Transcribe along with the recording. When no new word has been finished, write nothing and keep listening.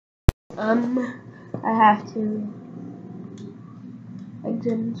I have to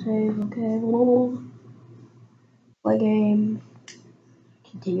exit and save, okay. Play game.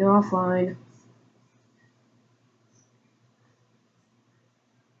 Continue offline.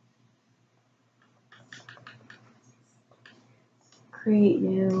 Create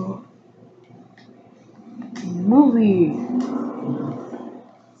new movie.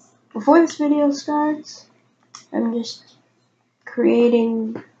 Before this video starts, I'm just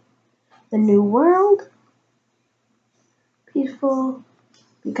creating the new world. Peaceful.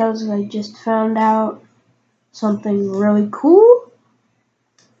 Because I just found out something really cool.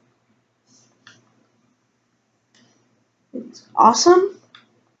 It's awesome.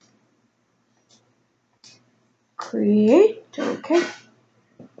 Create, okay.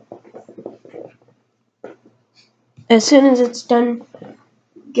 As soon as it's done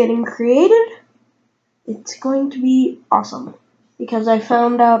getting created, it's going to be awesome. Because I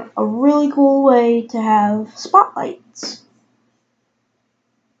found out a really cool way to have spotlights.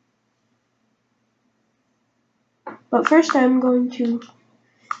 But first I'm going to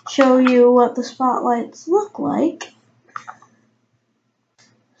show you what the spotlights look like.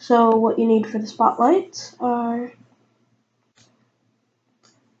 So what you need for the spotlights are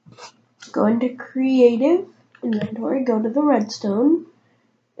go into Creative, Inventory, go to the redstone,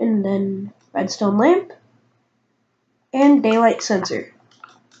 and then redstone lamp, and daylight sensor.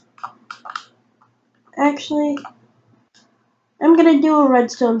 Actually, I'm going to do a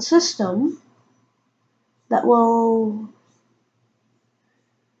redstone system that will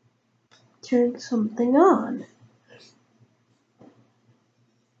turn something on.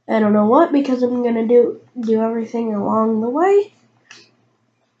 I don't know what, because I'm going to do everything along the way.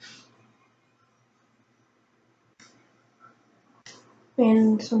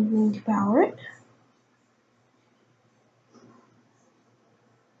 And something to power it.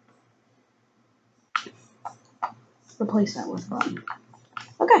 Replace that with a button.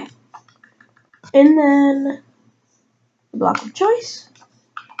 Okay. And then the block of choice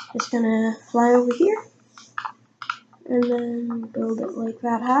is going to fly over here. And then build it like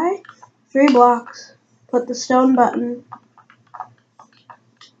that high. 3 blocks. Put the stone button.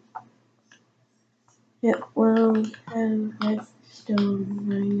 It will have redstone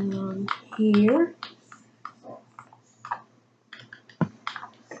running along here.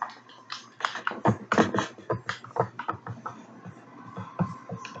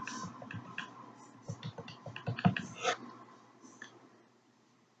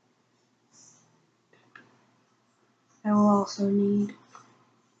 I will also need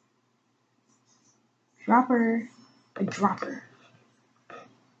a dropper.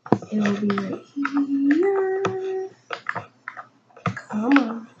 It will be right here. Come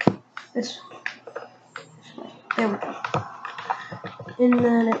on. This way. There we go. And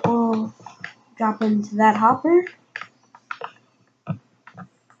then it will drop into that hopper.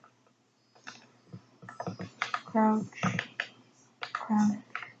 Crouch. Crouch.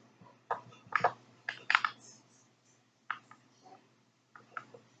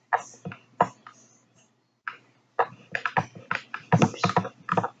 Oops.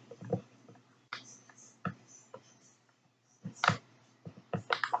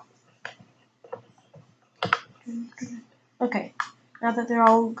 Okay, now that they're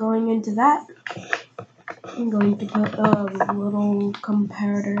all going into that, I'm going to put a little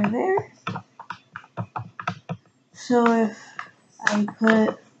comparator there. So if I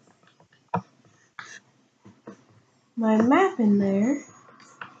put my map in there,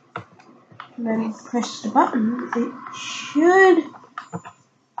 and then press the button, it should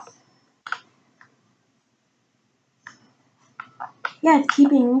it's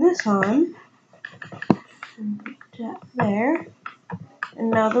keeping this on. And put that there. And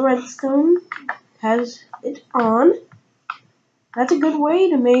now the redstone has it on. That's a good way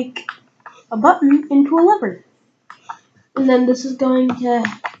to make a button into a lever. And then this is going to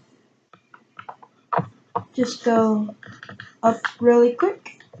just go up really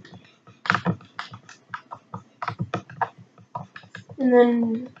quick. And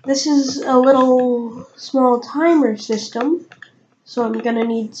then this is a little small timer system, so I'm gonna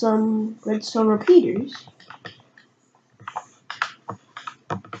need some redstone repeaters.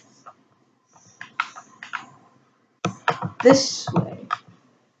 This way.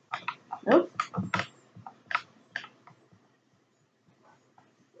 Nope.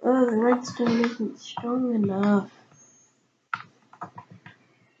 Oh, the redstone isn't strong enough.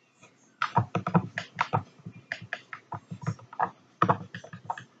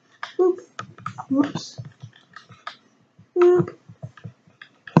 Boop. Whoops. Boop.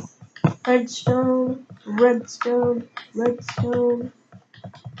 Redstone, redstone, redstone.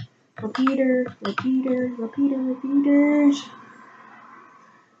 repeaters.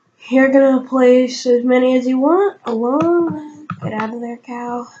 You're gonna place as many as you want along. Get out of there,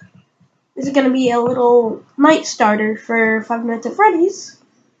 cow. This is gonna be a little night starter for Five Nights at Freddy's.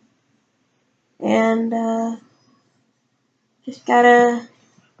 And just gotta,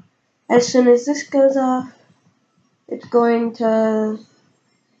 as soon as this goes off, it's going to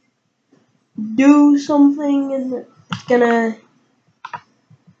do something and it's gonna,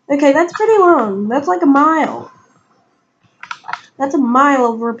 okay, that's pretty long. That's like a mile. That's a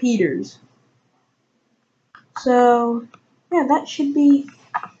mile of repeaters. So, yeah, that should be,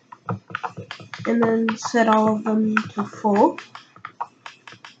 and then set all of them to full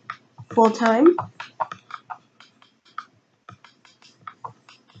time.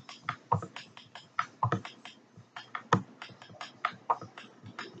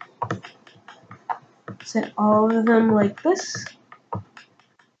 Set all of them like this.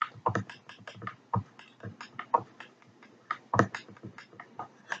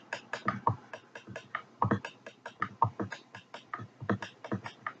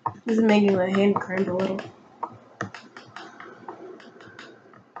 This is making my hand cramp a little.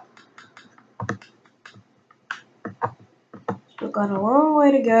 Still got a long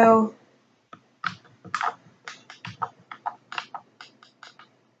way to go.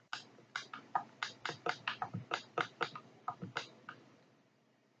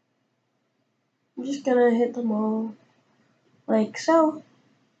 I'm just gonna hit them all like so.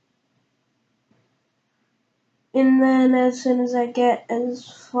 And then as soon as I get as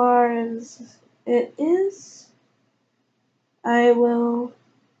far as it is, I will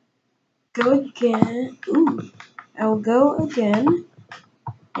go again. I will go again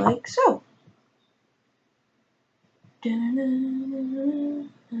like so.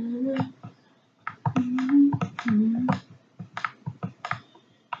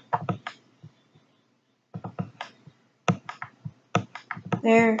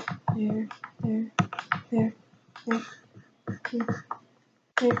 There.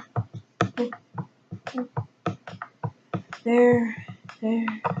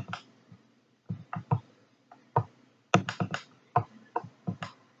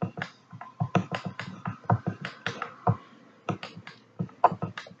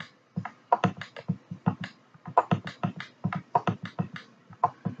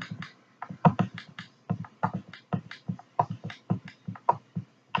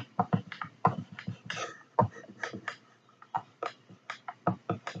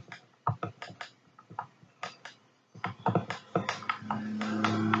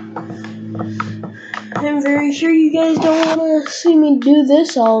 I'm very sure you guys don't want to see me do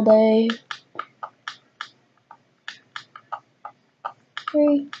this all day.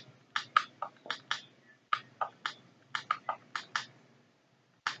 3.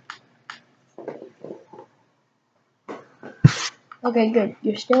 Okay, good.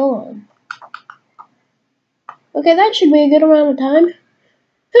 You're still on. Okay, that should be a good amount of time.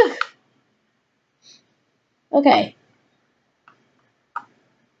 Whew. Okay.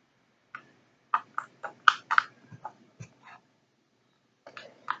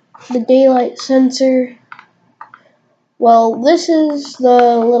 The daylight sensor. Well, this is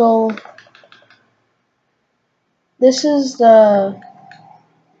the little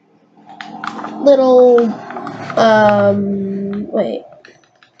wait.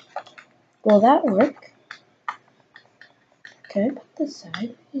 Will that work? Can I put this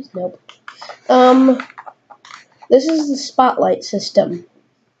side? Nope. This is the spotlight system.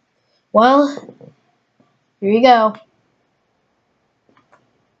 Well, here you go.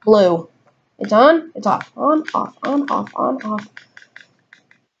 Blue. It's on, it's off. On, off, on, off, on, off.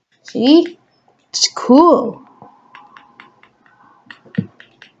 See? It's cool.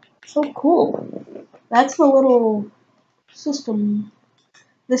 So cool. That's the little system.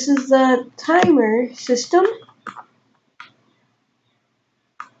 This is the timer system.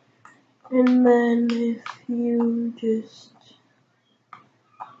 And then if you just...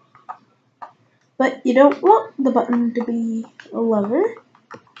 But you don't want the button to be a lever.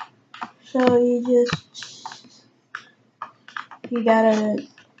 So you gotta...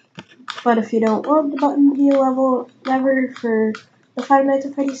 But if you don't want the button to be a lever for the Five Nights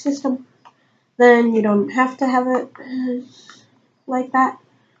at Freddy's system, then you don't have to have it like that.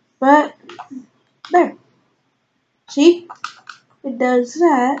 But, there. See? It does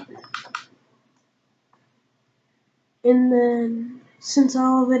that. And then, since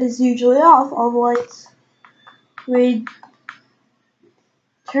all of it is usually off, all the lights would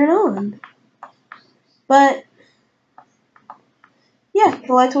turn on. But, yeah,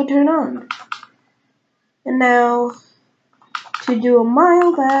 the lights would turn on. And now, to do a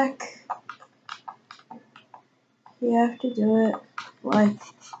mile back, you have to do it like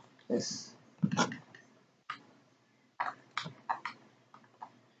this.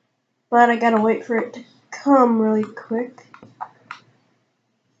 But I gotta wait for it to come really quick.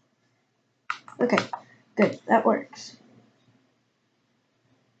 Okay, good, that works.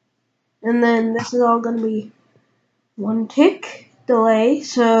 And then this is all gonna be 1 tick delay,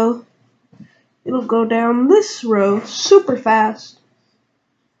 so it'll go down this row super fast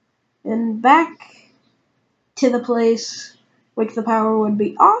and back to the place which the power would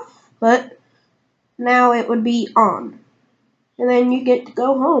be off, but now it would be on. And then you get to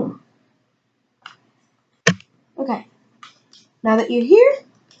go home. Okay, now that you're here,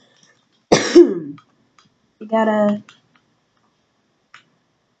 you gotta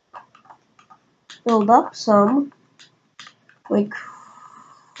build up some, like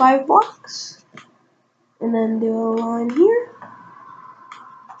 5 blocks, and then do a line here,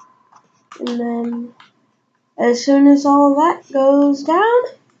 and then as soon as all that goes down,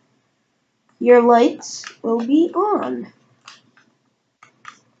 your lights will be on.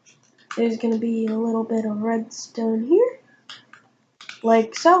 There's going to be a little bit of redstone here,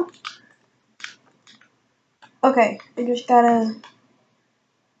 like so. Okay, I just gotta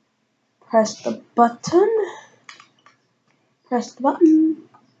press the button. Press the button.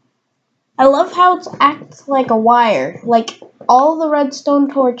 I love how it acts like a wire. Like all the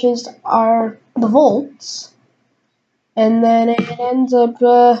redstone torches are the volts, and then it ends up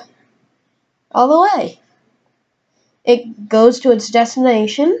all the way. It goes to its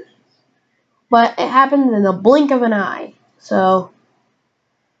destination, but it happens in the blink of an eye. So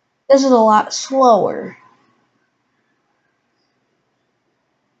this is a lot slower.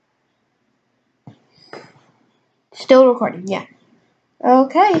 Still recording, yeah.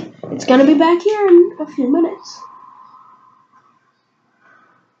 Okay, it's gonna be back here in a few minutes.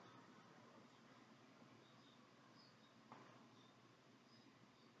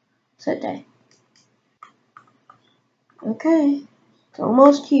 Set day. Okay, it's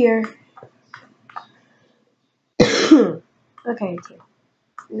almost here. Okay, it's here.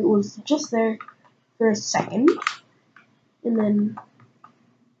 It was just there for a second, and then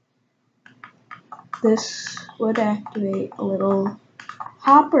this would activate a little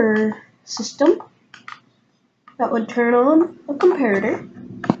hopper system that would turn on a comparator,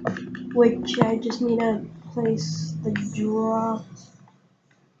 which I just need to place the drop.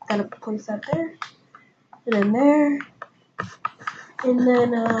 Gotta place that there, and then there, and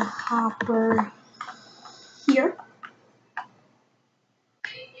then a hopper here.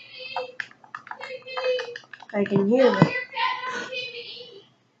 I can hear it.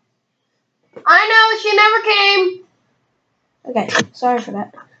 I know, she never came! Okay, sorry for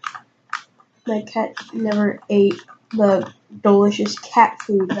that. My cat never ate the delicious cat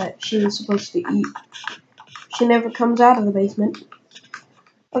food that she was supposed to eat. She never comes out of the basement.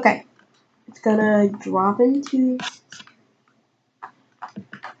 Okay, it's gonna drop into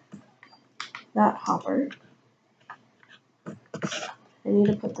that hopper. I need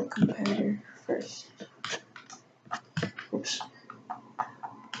to put the comparator first. Oops.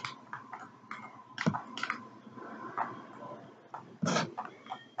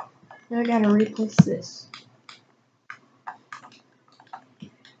 Now I gotta replace this.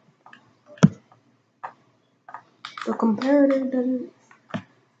 The comparator doesn't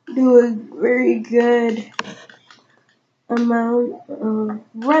do a very good amount of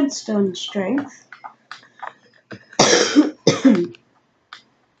redstone strength.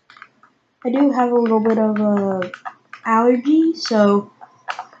 I do have a little bit of a allergy, so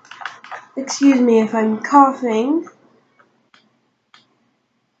excuse me if I'm coughing.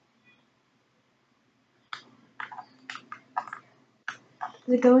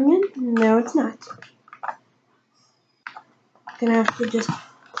 Is it going in? No, it's not. Gonna have to just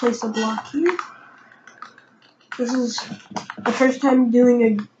place a block here. This is the first time doing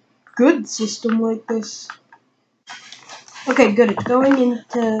a good system like this. Okay, good. It's going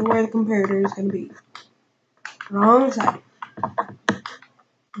into where the comparator is gonna be. Wrong side.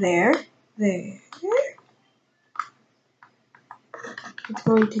 There. There. It's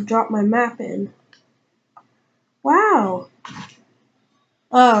going to drop my map in. Wow.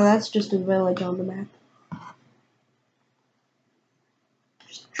 Oh, that's just a village on the map.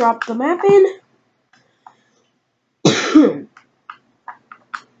 Just drop the map in.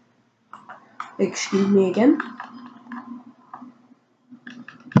 Excuse me again.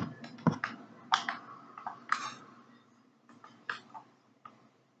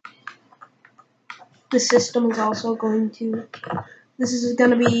 The system is also going to... This is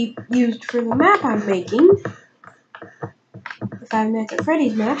going to be used for the map I'm making. The Five Nights at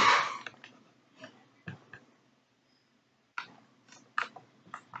Freddy's map.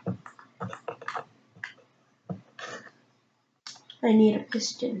 I need a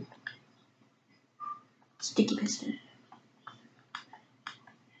piston. Sticky piston.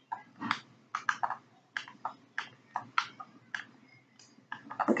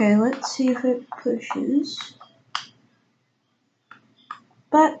 Okay, let's see if it pushes.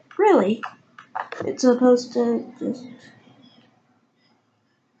 But really, it's supposed to just...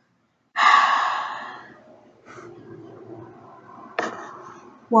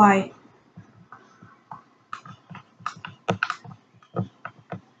 Why?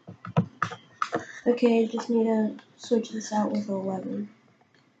 Okay, I just need to switch this out with 11.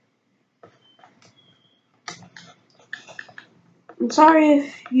 I'm sorry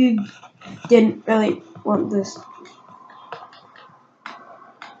if you didn't really want this.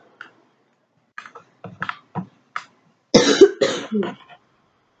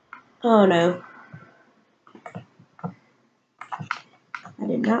 Oh no. I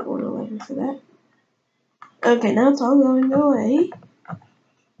did not want 11 for that. Okay, now it's all going away.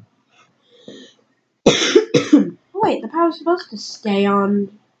 Wait, the power's supposed to stay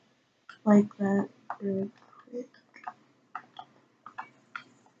on like that really quick.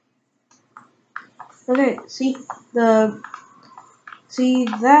 Okay, see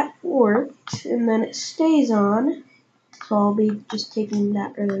that worked, and then it stays on. So I'll be just taking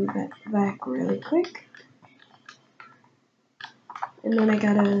that back really quick. And then I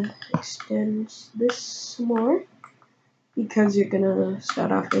gotta extend this some more because you're gonna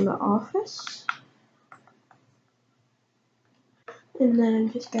start off in the office. And then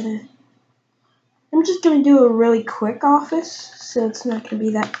I'm just gonna do a really quick office, so it's not gonna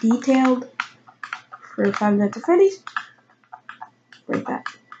be that detailed for Five Nights at Freddy's. Like that.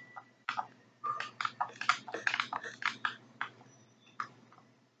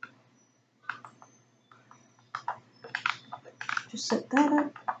 Just set that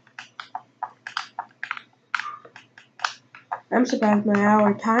up. I'm surprised my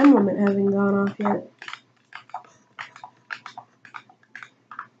hour time limit hasn't gone off yet.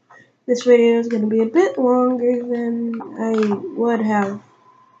 This video is going to be a bit longer than I would have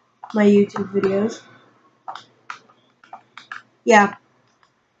my YouTube videos. Yeah,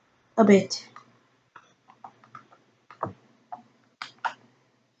 a bit.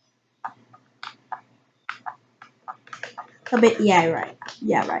 Yeah, right.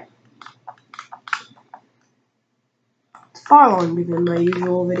 Yeah, right. It's far longer than my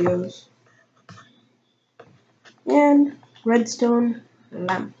usual videos. And redstone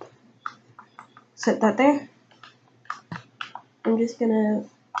lamp. Set that there. I'm just gonna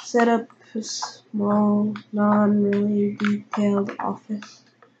set up a small, non-really detailed office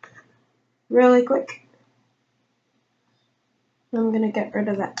really quick. I'm gonna get rid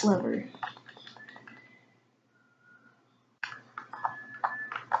of that lever.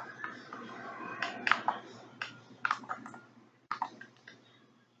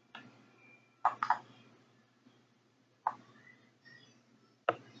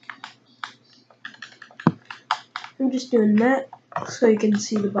 I'm just doing that so you can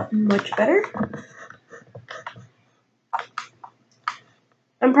see the button much better.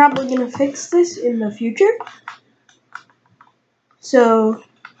 I'm probably going to fix this in the future. So,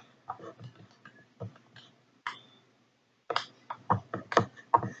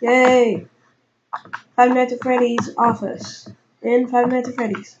 yay! Five Nights at Freddy's office. In Five Nights at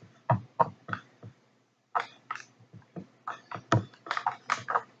Freddy's.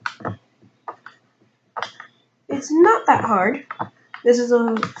 It's not that hard. This is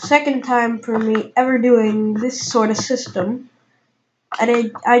the second time for me ever doing this sort of system.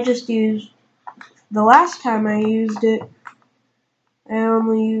 I just used, the last time I used it, I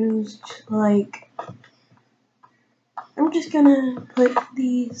only used like, I'm just gonna put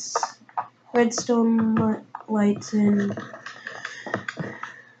these redstone lights in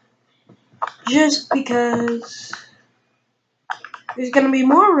just because there's gonna be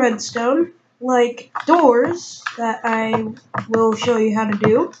more redstone, like doors, that I will show you how to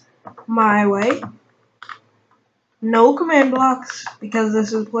do my way. No command blocks, because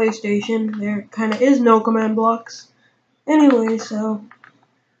this is PlayStation. There kind of is no command blocks. Anyway, so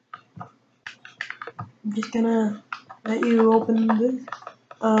I'm just gonna let you open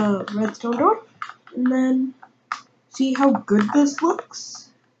the redstone door, and then see how good this looks.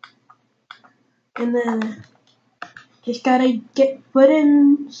 And then just gotta put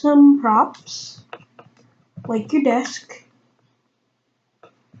in some props, like your desk,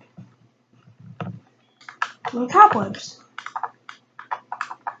 and cobwebs.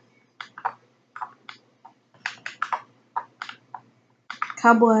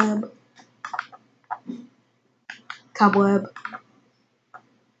 Cobweb. Cobweb.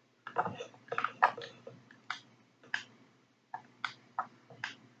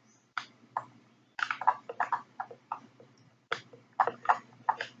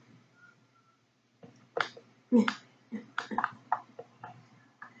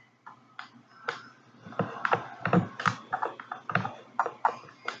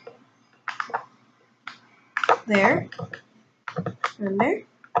 There. And there.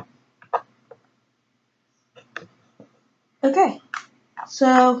 Okay.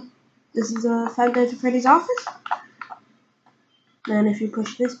 So, this is a Five Nights at Freddy's office. And if you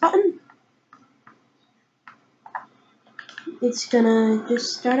push this button, it's gonna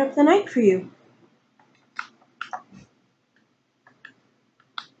just start up the night for you.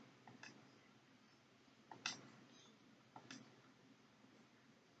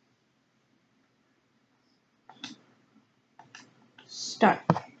 Start.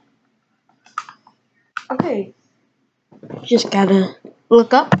 Okay. Just gotta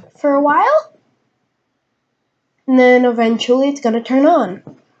look up for a while. And then eventually it's gonna turn on.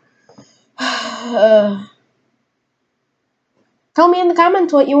 Tell me in the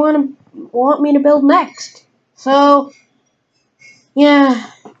comments what you want me to build next. So,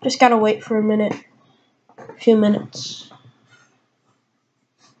 yeah, just gotta wait for a few minutes.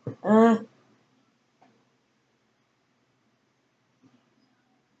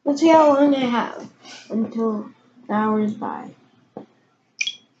 Let's see how long I have until the hour is by.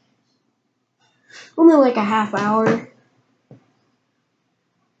 Only like a half hour.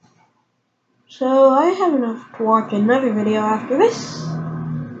 So I have enough to watch another video after this.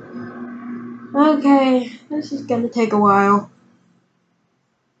 Okay, this is gonna take a while.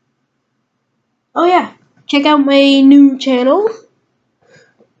 Oh yeah, check out my new channel.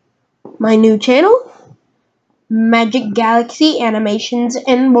 Magic Galaxy Animations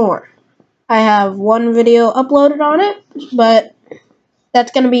and More. I have one video uploaded on it, but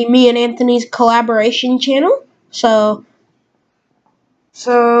that's gonna be me and Anthony's collaboration channel. So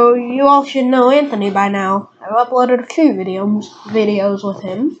you all should know Anthony by now. I've uploaded a few videos with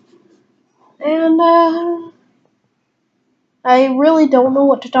him. And I really don't know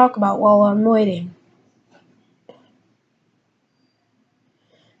what to talk about while I'm waiting.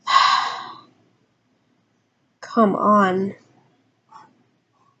 Come on.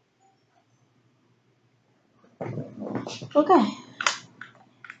 Okay.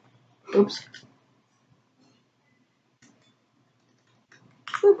 Oops.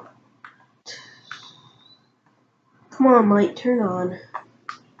 Oop. Come on, light, turn on.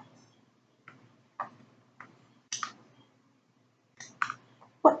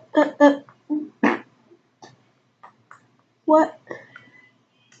 What? What?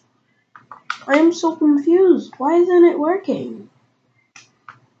 I am so confused. Why isn't it working?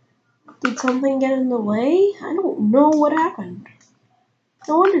 Did something get in the way? I don't know what happened.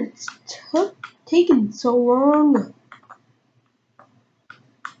 No wonder it's taken so long.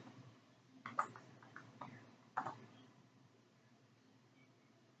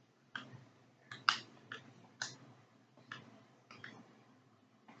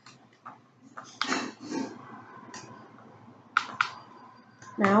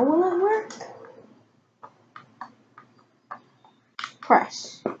 Now will it work?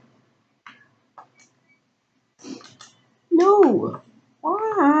 Press. No.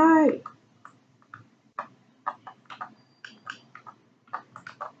 Why?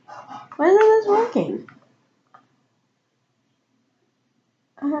 Why isn't this working?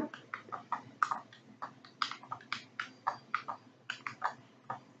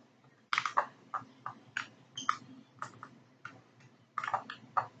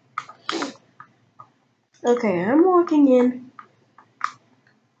 Okay, I'm walking in,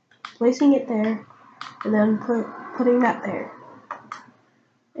 placing it there, and then putting that there.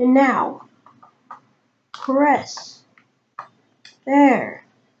 And now, press. There.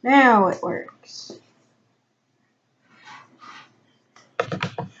 Now it works.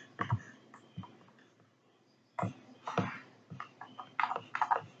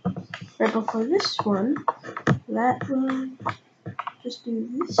 Right before this one, that one, just do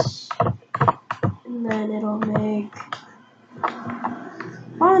this, and then it'll make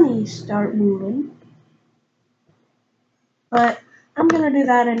Bonnie start moving. But I'm gonna do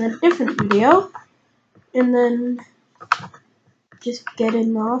that in a different video, and then just get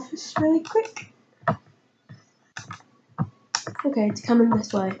in the office really quick. Okay, it's coming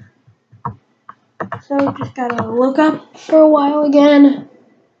this way. So just gotta look up for a while again.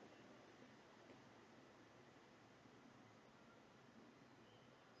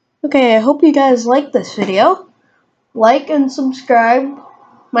 Okay, I hope you guys liked this video. Like and subscribe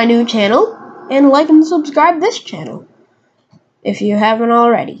my new channel and like and subscribe this channel if you haven't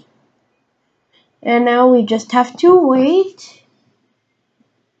already. And now we just have to wait.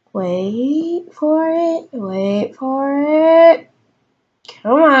 Wait for it. Wait for it.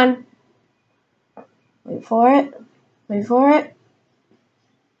 Come on. Wait for it. Wait for it.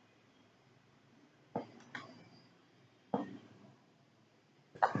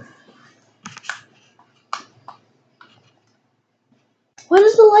 Why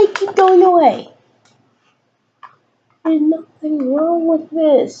does the light keep going away? There's nothing wrong with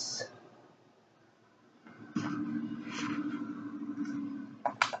this.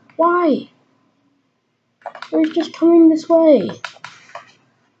 Why? It's just coming this way.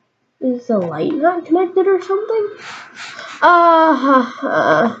 Is the light not connected or something?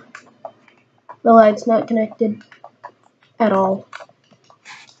 The light's not connected at all.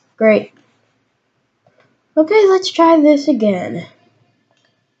 Great. Okay, let's try this again.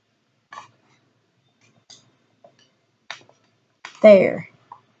 There.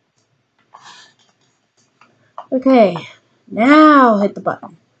 Okay, now hit the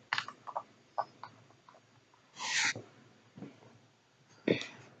button.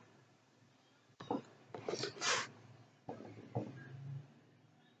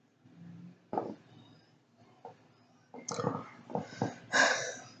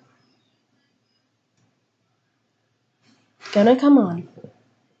 Gonna come on.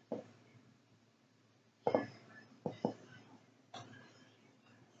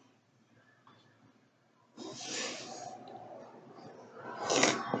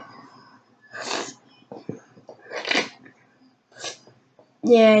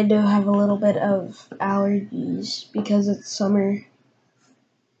 Yeah, I do have a little bit of allergies because it's summer.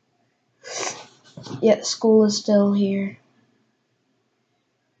 Yet school is still here.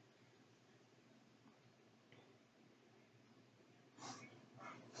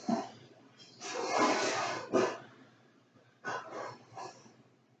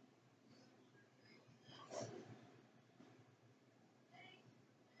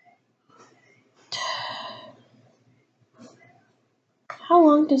 How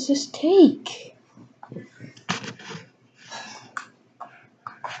long does this take?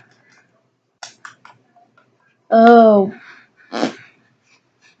 Oh.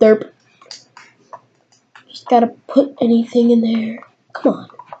 Derp. Just gotta put anything in there. Come on.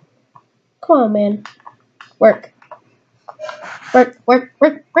 Come on, man. Work. Work, work,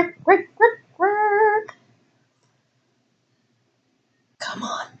 work, work, work, work, work. Come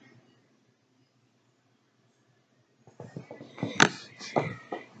on.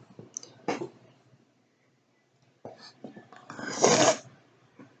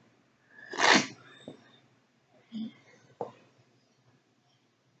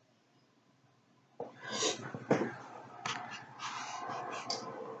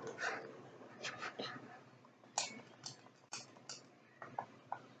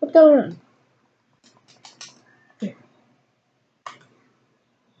 What's going on? Here.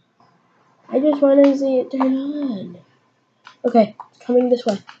 I just want to see it turn on. Okay, it's coming this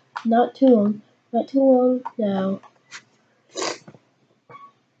way. Not too long. Not too long now.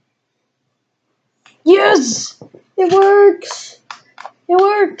 Yes! It works! It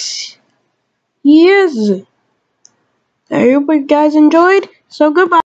works! Yes! I hope you guys enjoyed. So goodbye.